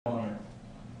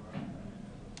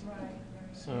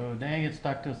So Dan gets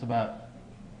talk to us about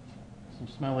some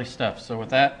smelly stuff. So with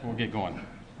that, we'll get going.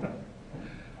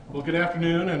 Well, good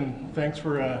afternoon, and thanks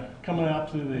for coming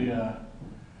out to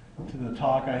the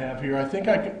talk I have here. I think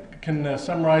I can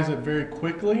summarize it very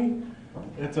quickly.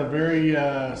 It's a very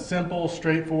simple,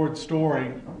 straightforward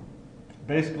story.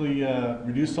 Basically,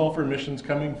 reduced sulfur emissions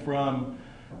coming from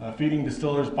feeding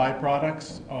distillers'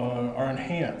 byproducts are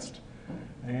enhanced,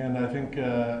 and I think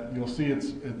you'll see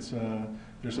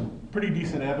there's some pretty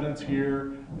decent evidence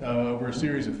here over a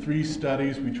series of 3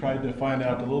 studies. We tried to find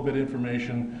out a little bit of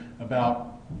information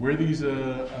about where these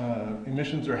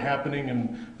emissions are happening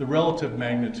and the relative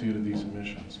magnitude of these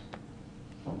emissions.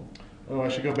 Oh, I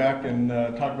should go back and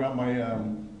talk about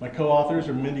my co-authors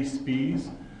are Mindy Spees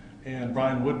and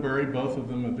Brian Woodbury. Both of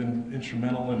them have been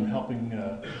instrumental in helping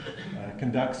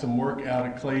conduct some work out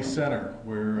at Clay Center,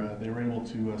 where they were able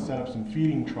to set up some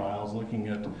feeding trials looking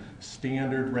at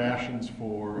standard rations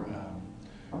for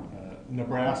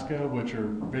Nebraska, which are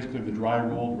basically the dry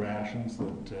rolled rations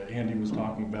that Andy was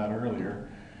talking about earlier,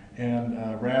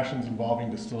 and rations involving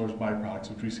distillers'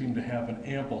 byproducts, which we seem to have an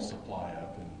ample supply of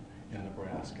in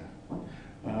Nebraska.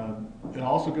 It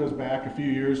also goes back a few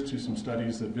years to some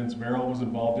studies that Vince Merrill was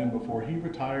involved in before he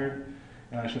retired.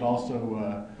 And I should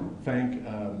also thank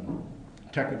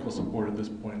technical support at this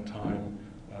point in time,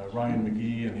 Ryan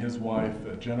McGee and his wife,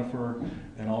 Jennifer,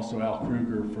 and also Al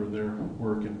Kruger for their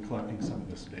work in collecting some of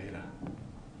this data.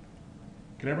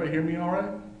 Can everybody hear me all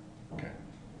right? Okay.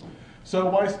 So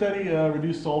why study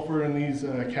reduced sulfur in these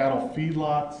cattle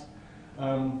feedlots?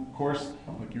 Of course,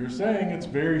 like you were saying, it's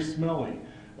very smelly.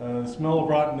 The smell of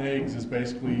rotten eggs is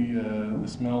basically the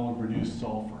smell of reduced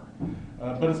sulfur.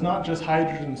 But it's not just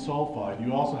hydrogen sulfide.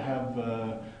 You also have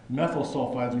methyl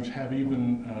sulfides, which have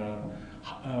even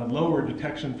lower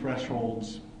detection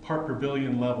thresholds, part per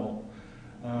billion level.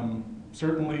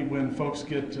 Certainly when folks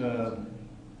get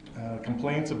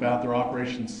complaints about their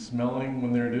operations smelling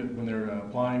when they're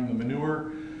applying the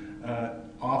manure,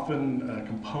 often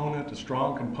a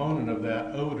strong component of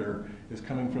that odor is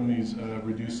coming from these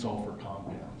reduced sulfur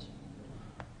compounds.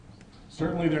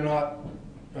 Certainly they're not,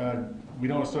 we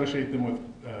don't associate them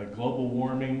with global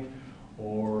warming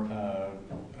or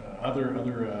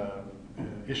other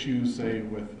issues, say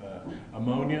with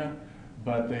ammonia,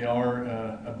 but they are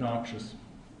obnoxious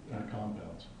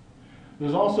compounds.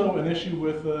 There's also an issue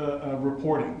with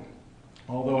reporting,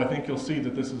 although I think you'll see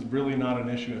that this is really not an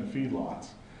issue in feedlots.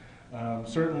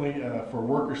 Certainly for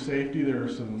worker safety, there are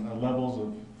some levels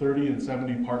of 30 and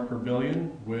 70 part per billion,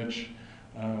 which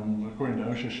according to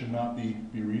OSHA should not be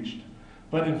reached.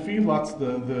 But in feedlots,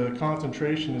 the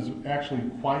concentration is actually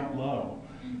quite low.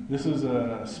 This is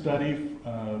a study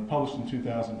published in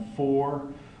 2004,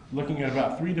 looking at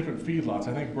about 3 different feedlots.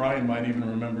 I think Brian might even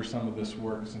remember some of this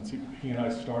work since he and I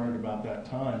started about that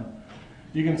time.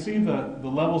 You can see the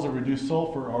levels of reduced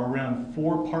sulfur are around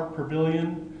 4 part per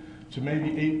billion to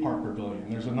maybe 8 part per billion.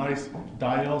 There's a nice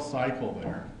diel cycle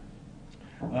there.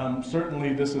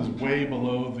 Certainly this is way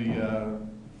below the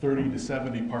 30 to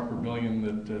 70 part per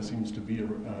billion that seems to be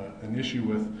an issue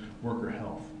with worker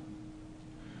health.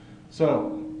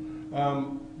 So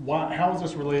how is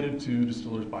this related to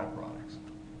distillers' byproducts?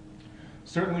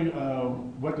 Certainly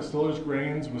wet distillers'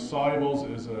 grains with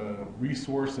solubles is a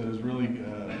resource that has really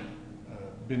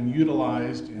been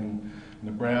utilized in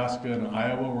Nebraska and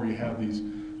Iowa, where you have these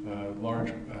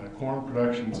large corn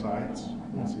production sites.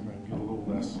 Let's see if I can get a little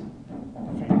less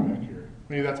feedback here.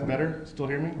 Maybe that's better? Still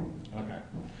hear me? Okay.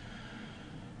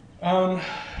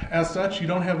 As such, you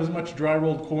don't have as much dry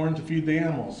rolled corn to feed the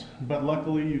animals, but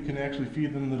luckily you can actually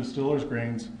feed them the distillers'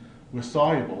 grains with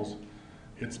solubles.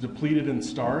 It's depleted in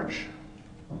starch.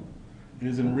 It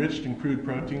is enriched in crude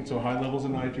protein, so high levels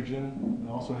of nitrogen.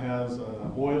 It also has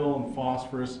oil and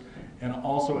phosphorus and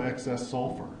also excess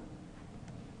sulfur.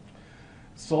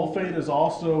 Sulfate is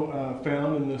also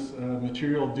found in this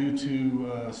material due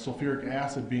to sulfuric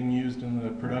acid being used in the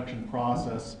production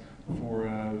process for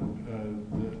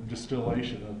the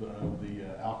distillation of the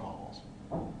alcohols.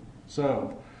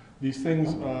 So these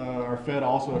things are fed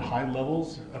also at high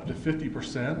levels, up to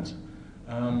 50%.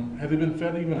 Have they been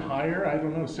fed even higher? I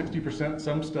don't know, 60%.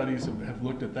 Some studies have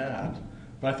looked at that.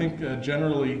 But I think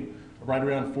generally right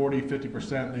around 40,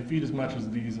 50%, they feed as much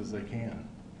of these as they can.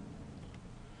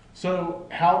 So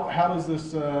how does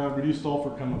this reduced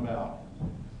sulfur come about?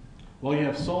 Well, you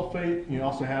have sulfate, you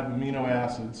also have amino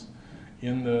acids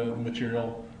in the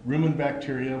material. Rumen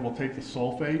bacteria will take the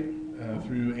sulfate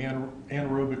through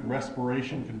anaerobic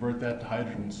respiration, convert that to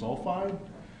hydrogen sulfide.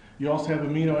 You also have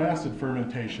amino acid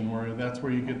fermentation, where that's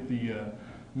where you get the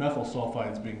methyl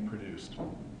sulfides being produced.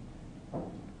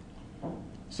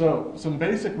 So some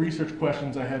basic research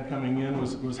questions I had coming in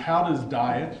was how does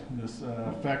diet, this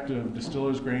effect of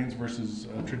distillers grains versus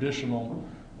traditional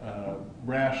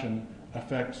ration,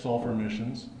 affect sulfur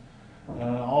emissions?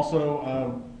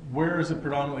 Also, where is it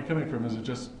predominantly coming from? Is it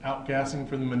just outgassing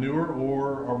from the manure,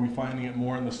 or are we finding it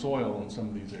more in the soil in some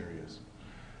of these areas?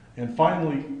 And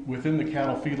finally, within the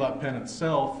cattle feedlot pen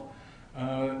itself,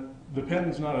 the pen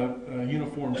is not a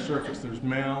uniform surface. There's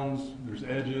mounds, there's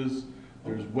edges,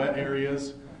 there's wet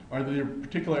areas. Are there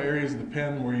particular areas of the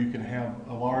pen where you can have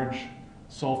a large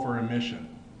sulfur emission?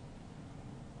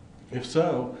 If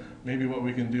so, maybe what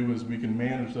we can do is we can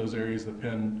manage those areas of the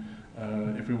pen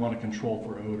if we want to control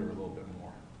for odor a little bit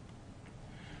more.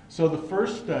 So the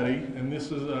first study, and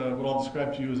this is what I'll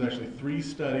describe to you, is actually 3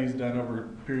 studies done over a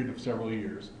period of several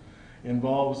years.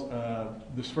 Involves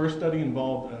this first study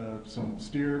involved some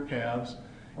steer calves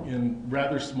in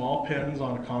rather small pens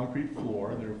on a concrete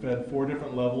floor. They were fed 4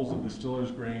 different levels of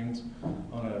distillers grains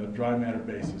on a dry matter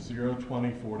basis, 0,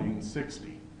 20, 40, and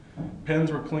 60. Pens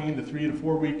were cleaned at 3 to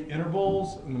 4 week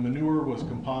intervals, and the manure was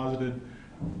composited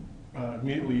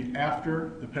immediately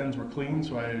after the pens were cleaned,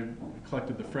 so I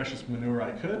collected the freshest manure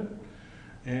I could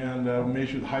and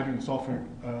measured the hydrogen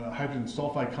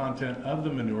sulfide content of the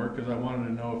manure because I wanted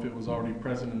to know if it was already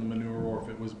present in the manure or if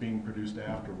it was being produced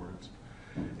afterwards.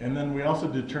 And then we also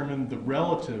determined the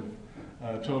relative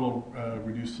total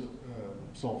reduced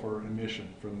sulfur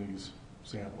emission from these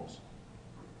samples.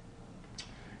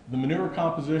 The manure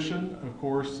composition, of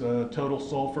course, total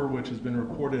sulfur, which has been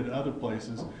reported other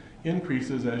places,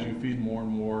 increases as you feed more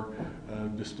and more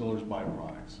distillers'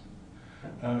 byproducts.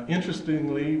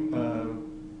 Interestingly,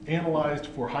 analyzed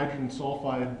for hydrogen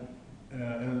sulfide,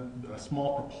 a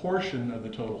small proportion of the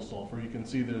total sulfur. You can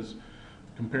see there's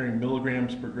comparing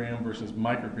milligrams per gram versus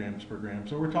micrograms per gram.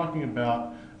 So we're talking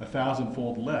about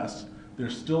 1,000-fold less.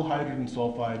 There's still hydrogen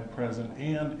sulfide present,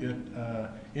 and it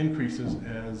increases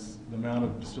as the amount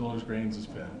of distillers grains is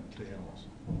fed to animals.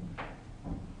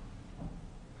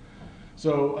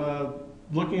 So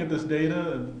looking at this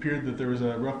data, it appeared that there was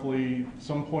a roughly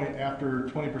some point after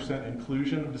 20%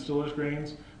 inclusion of distillers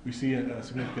grains, we see a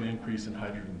significant increase in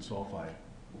hydrogen sulfide.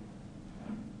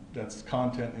 That's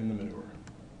content in the manure.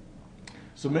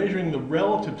 So measuring the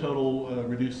relative total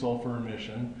reduced sulfur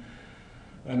emission,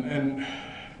 and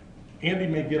Andy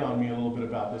may get on me a little bit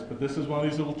about this, but this is one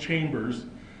of these little chambers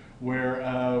where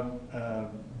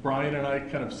Brian and I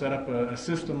kind of set up a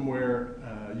system where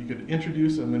you could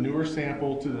introduce a manure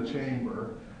sample to the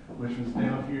chamber, which is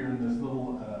down here in this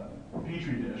little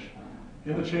petri dish.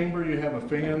 In the chamber you have a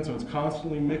fan, so it's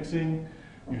constantly mixing.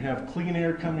 You have clean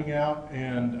air coming out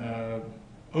and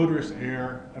odorous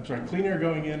air, clean air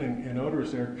going in and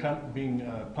odorous air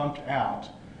being pumped out.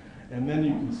 And then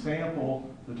you can sample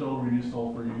the total reduced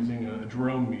sulfur using a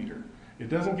Jerome meter. It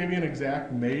doesn't give you an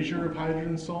exact measure of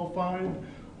hydrogen sulfide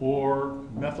or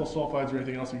methyl sulfides or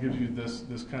anything else. It gives you this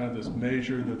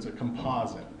measure that's a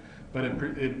composite, but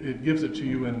it gives it to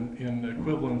you in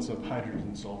equivalence of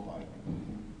hydrogen sulfide.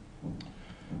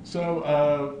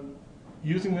 So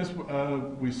using this,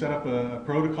 we set up a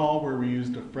protocol where we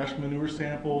used a fresh manure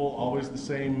sample, always the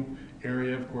same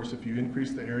area. Of course, if you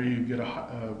increase the area, you get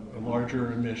a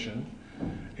larger emission.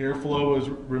 Airflow has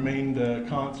remained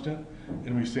constant,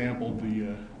 and we sampled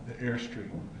the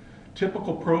airstream.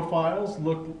 Typical profiles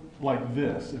look like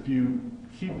this. If you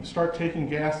start taking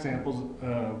gas samples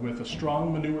with a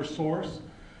strong manure source,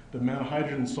 the amount of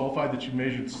hydrogen sulfide that you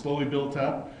measured slowly built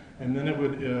up, and then it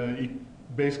would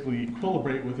basically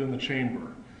equilibrate within the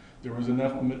chamber. There was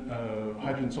enough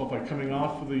hydrogen sulfide coming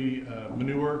off of the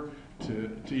manure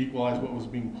to equalize what was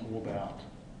being pulled out.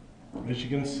 As you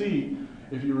can see,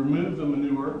 if you remove the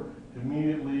manure,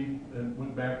 immediately it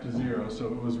went back to 0, so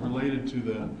it was related to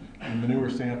the manure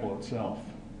sample itself.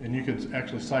 And you could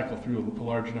actually cycle through a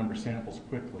large number of samples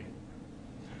quickly.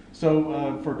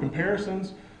 So for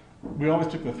comparisons, we always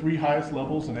took the 3 highest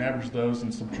levels and averaged those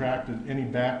and subtracted any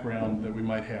background that we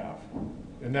might have.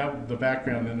 And the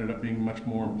background ended up being much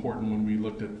more important when we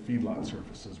looked at feedlot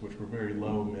surfaces, which were very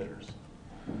low emitters.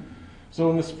 So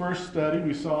in this first study,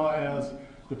 we saw as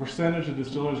the percentage of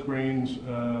distillers grains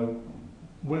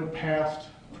went past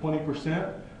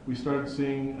 20%, we started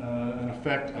seeing an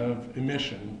effect of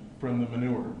emission from the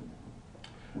manure.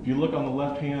 If you look on the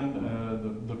left hand,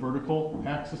 the vertical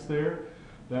axis there,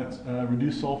 that's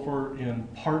reduced sulfur in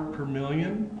part per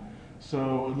million.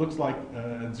 So it looks like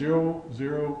at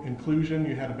zero inclusion,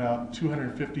 you had about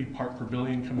 250 part per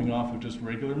billion coming off of just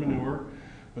regular manure.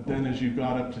 But then as you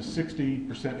got up to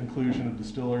 60% inclusion of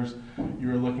distillers, you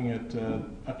were looking at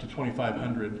up to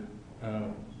 2,500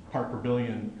 part per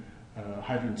billion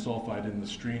hydrogen sulfide in the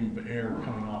stream of air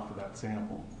coming off of that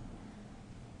sample.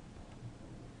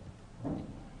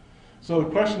 So the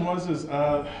question was,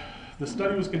 the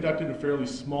study was conducted in a fairly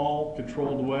small,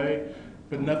 controlled way,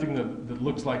 but nothing that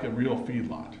looks like a real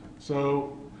feedlot.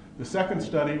 So the second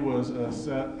study was a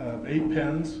set of 8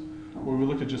 pens where we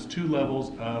looked at just 2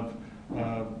 levels of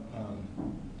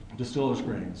distillers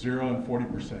grain, 0 and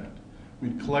 40%.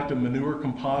 We'd collect a manure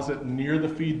composite near the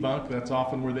feed bunk. That's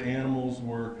often where the animals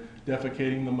were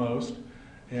defecating the most.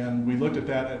 And we looked at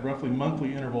that at roughly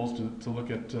monthly intervals to look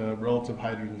at relative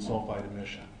hydrogen sulfide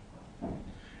emission.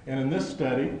 And in this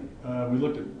study, we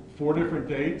looked at 4 different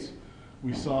dates.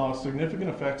 We saw significant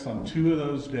effects on 2 of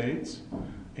those dates.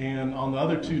 And on the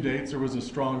other 2 dates, there was a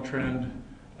strong trend,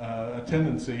 a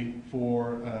tendency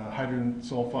for hydrogen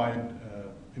sulfide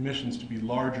emissions to be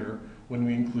larger when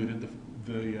we included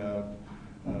the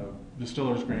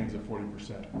distillers grains at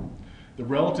 40%. The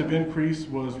relative increase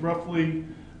was roughly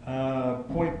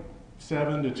 0.7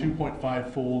 to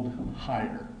 2.5 fold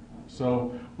higher.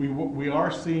 So we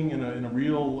are seeing in a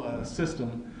real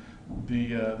system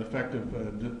the effect of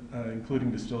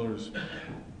including distillers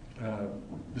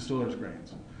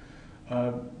grains.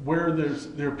 Where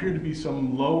there appeared to be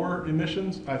some lower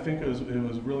emissions, I think it was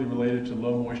really related to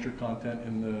low moisture content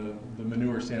in the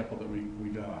manure sample that we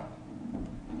got.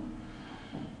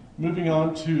 Moving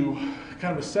on to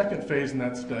kind of a second phase in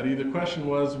that study, the question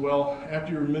was, well,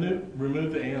 after you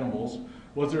remove the animals,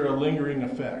 was there a lingering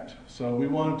effect? So we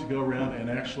wanted to go around and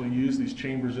actually use these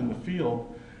chambers in the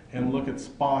field and look at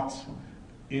spots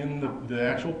in the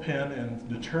actual pen and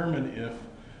determine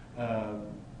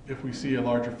if we see a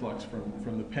larger flux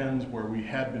from the pens where we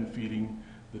had been feeding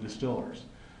the distillers.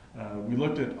 We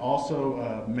looked at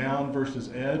also mound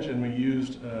versus edge, and we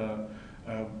used a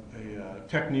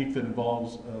technique that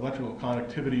involves electrical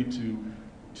conductivity to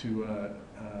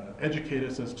educate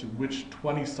us as to which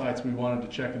 20 sites we wanted to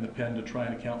check in the pen to try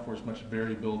and account for as much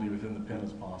variability within the pen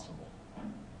as possible.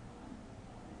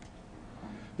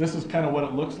 This is kind of what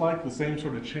it looks like, the same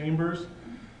sort of chambers.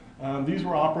 These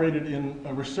were operated in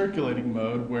a recirculating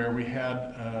mode where we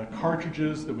had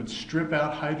cartridges that would strip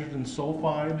out hydrogen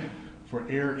sulfide for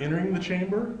air entering the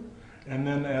chamber, and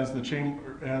then as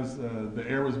the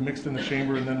air was mixed in the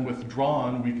chamber and then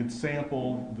withdrawn, we could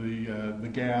sample the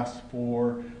gas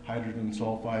for hydrogen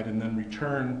sulfide and then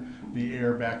return the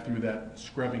air back through that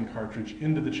scrubbing cartridge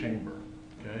into the chamber.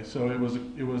 Okay, so it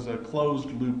was a closed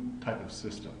loop type of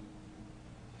system.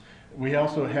 We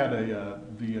also had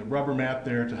the rubber mat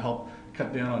there to help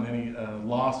cut down on any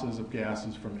losses of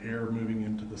gases from air moving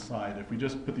into the side. If we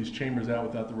just put these chambers out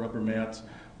without the rubber mats,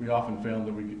 we often found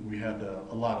that we had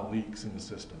a lot of leaks in the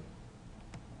system.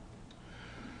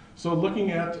 So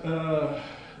looking at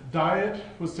diet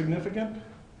was significant.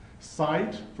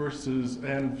 Site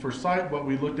and for site what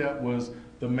we looked at was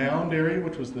the mound area,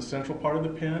 which was the central part of the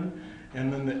pen,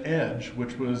 and then the edge,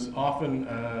 which was often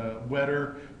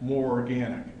wetter, more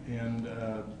organic. And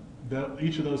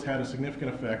each of those had a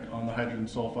significant effect on the hydrogen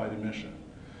sulfide emission.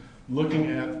 Looking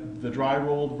at the dry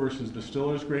rolled versus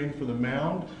distillers grain for the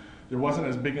mound, there wasn't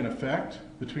as big an effect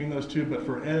between those two, but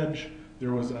for edge,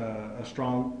 there was a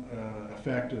strong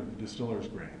effect of distillers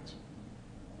grains.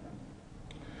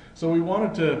 So we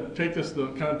wanted to take this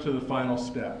kind of to the final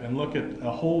step and look at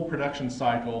a whole production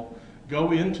cycle,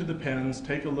 go into the pens,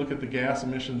 take a look at the gas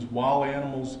emissions while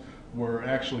animals were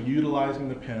actually utilizing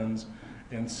the pens,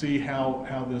 and see how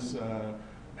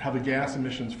the gas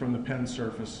emissions from the pen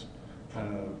surface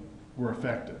were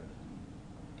affected.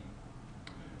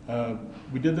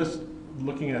 We did this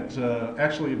looking at,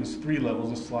 actually it was 3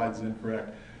 levels, this slide's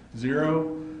incorrect.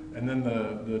 0, and then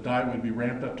the diet would be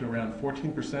ramped up to around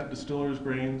 14% distillers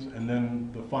grains, and then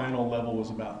the final level was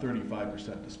about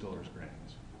 35% distillers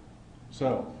grains.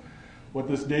 So what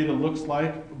this data looks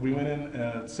like, we went in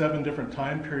at 7 different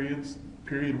time periods.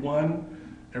 Period 1,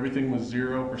 everything was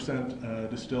 0%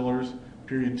 distillers.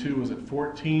 Period 2 was at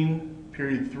 14.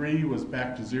 Period 3 was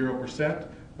back to 0%,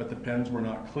 but the pens were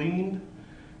not cleaned.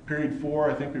 Period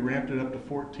 4, I think we ramped it up to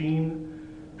 14.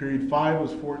 Period 5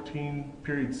 was 14.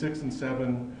 Period 6 and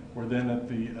 7 were then at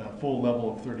the full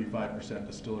level of 35%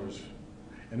 distillers.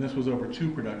 And this was over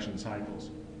 2 production cycles.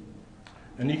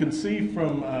 And you can see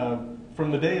from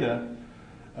the data,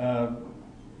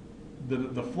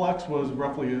 the flux was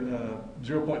roughly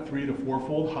 0.3 to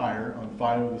 4-fold higher on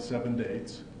 5 of the 7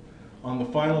 dates. On the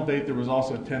final date, there was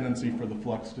also a tendency for the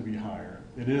flux to be higher.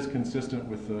 It is consistent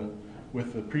with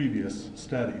the previous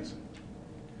studies.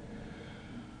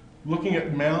 Looking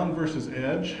at mound versus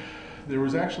edge, there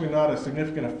was actually not a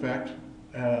significant effect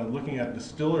looking at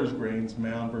distillers grains,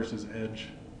 mound versus edge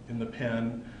in the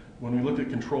pen. When we looked at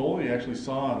control, we actually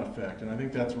saw an effect, and I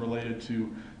think that's related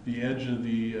to the edge of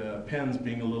the pens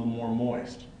being a little more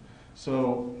moist.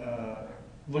 So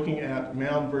looking at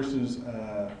mound versus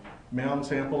mound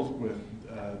samples with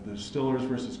the distillers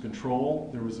versus control,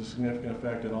 there was a significant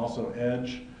effect, and also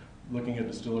edge, looking at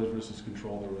distillers versus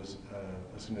control, there was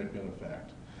a significant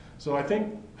effect. So I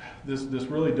think this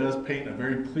really does paint a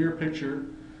very clear picture.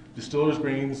 Distillers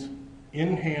grains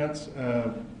enhance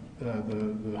the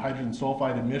hydrogen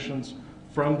sulfide emissions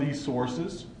from these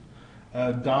sources.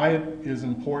 Diet is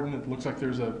important. It looks like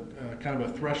there's a kind of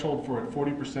a threshold for at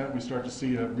 40% we start to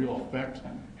see a real effect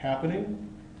happening.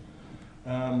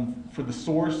 For the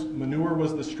source, manure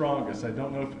was the strongest. I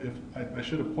don't know if I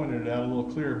should have pointed it out a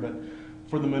little clearer, but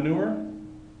for the manure,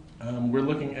 we're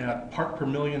looking at part per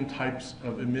million types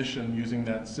of emission using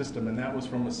that system, and that was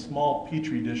from a small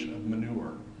petri dish of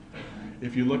manure.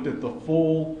 If you looked at the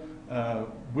full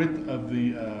width of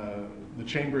the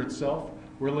chamber itself,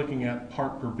 we're looking at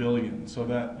part per billion. So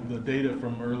that the data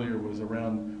from earlier was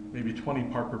around maybe 20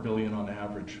 part per billion on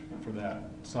average for that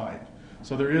site.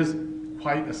 So there is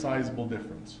quite a sizable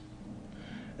difference.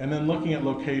 And then looking at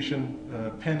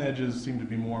location, pen edges seem to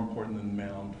be more important than the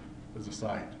mound as a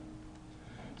site.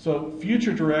 So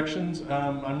future directions,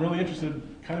 I'm really interested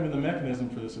kind of in the mechanism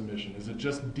for this emission. Is it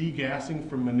just degassing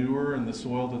from manure and the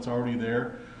soil that's already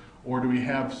there? Or do we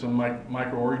have some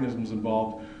microorganisms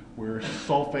involved where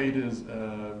sulfate is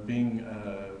being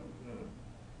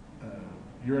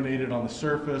urinated on the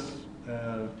surface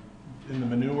in the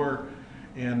manure,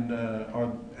 and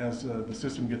as the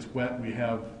system gets wet, we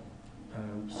have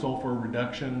sulfur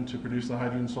reduction to produce the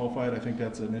hydrogen sulfide? I think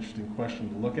that's an interesting question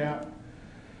to look at.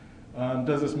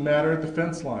 Does this matter at the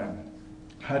fence line?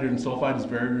 Hydrogen sulfide is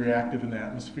very reactive in the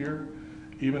atmosphere.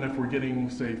 Even if we're getting,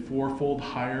 say, 4-fold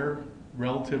higher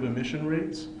relative emission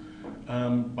rates,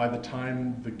 by the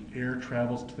time the air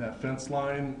travels to that fence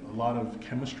line, a lot of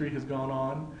chemistry has gone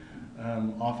on.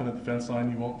 Often at the fence line,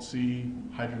 you won't see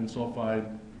hydrogen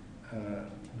sulfide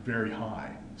very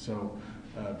high. So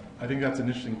I think that's an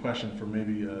interesting question for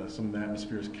maybe some of the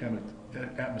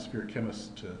atmospheric chemists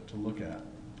to look at.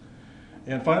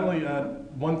 And finally,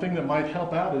 one thing that might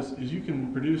help out is you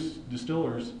can produce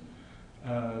distillers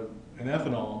and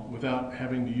ethanol without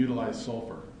having to utilize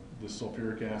sulfur, the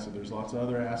sulfuric acid. There's lots of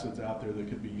other acids out there that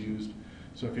could be used.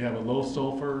 So if you have a low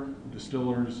sulfur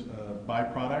distillers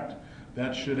byproduct,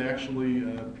 that should actually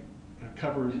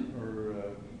cover or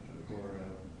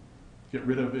get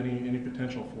rid of any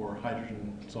potential for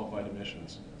hydrogen sulfide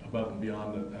emissions above and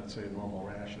beyond, I'd say, a normal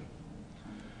ration.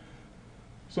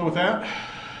 So with that,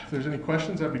 if there's any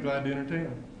questions, I'd be glad to entertain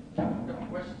them. A couple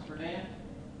questions for Dan?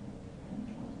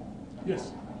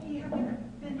 Yes? Hey, have there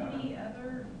been any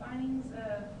other findings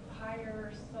of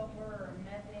higher sulfur or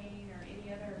methane or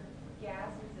any other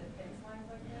gases at fence lines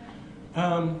like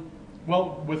that?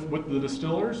 Well, with the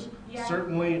distillers, Yeah.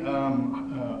 certainly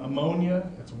ammonia,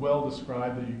 it's well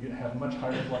described that you have much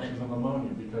higher fluxes of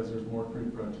ammonia because there's more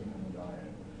crude protein in the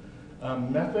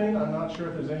diet. Methane, I'm not sure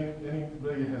if there's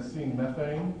anybody has seen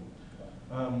methane.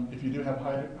 If you do have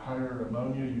higher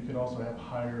ammonia, you could also have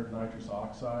higher nitrous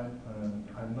oxide.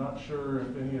 I'm not sure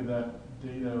if any of that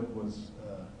data was,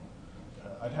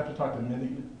 I'd have to talk to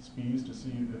Mindy Spees to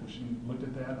see if she looked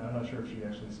at that. I'm not sure if she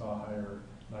actually saw higher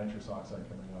nitrous oxide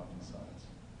coming off the sides.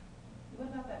 What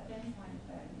about that fence line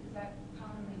effect? Is that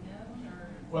commonly known, or?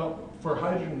 Well, for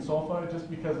hydrogen sulfide, just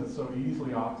because it's so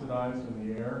easily oxidized in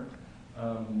the air,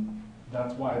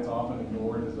 that's why it's often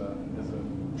ignored as a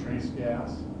trace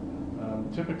gas.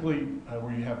 Typically,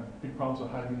 where you have big problems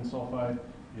with hydrogen sulfide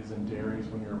is in dairies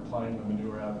when you're applying the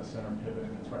manure out of the center pivot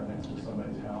and it's right next to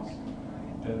somebody's house.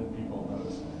 Then people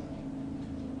notice.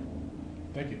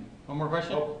 Thank you. One more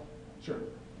question? Oh, sure.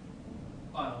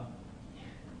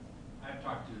 I've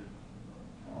talked to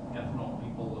ethanol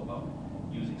people about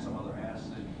using some other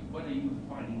acid. What are you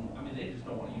finding? I mean, they just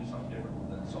don't want to use something different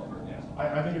than sulfuric acid.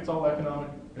 I think it's all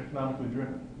economically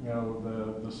driven. You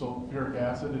know, the sulfuric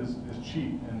acid is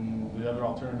cheap, and the other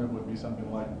alternative would be something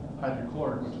like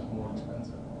hydrochloric, which is more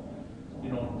expensive. You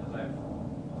know, because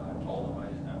I've told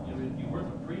them, you're worth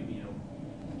a premium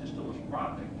distiller's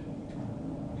product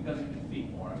because you can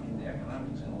feed more. I mean, the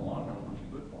economics in the long run would be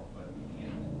good for them, but you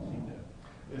can't seem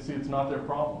to. See, it's not their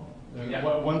problem. Yeah.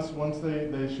 Once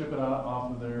they ship it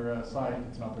off of their site,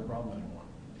 it's not their problem anymore.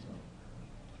 So,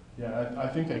 yeah, I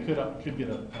think they could get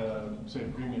say a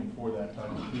premium for that type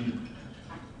of feed.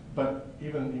 But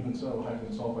even so,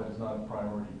 hydrogen sulfide is not a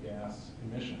priority gas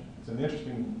emission. It's an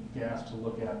interesting gas to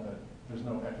look at, but there's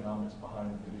no economics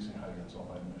behind reducing hydrogen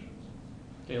sulfide emissions.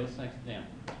 Okay, let's thank Dan.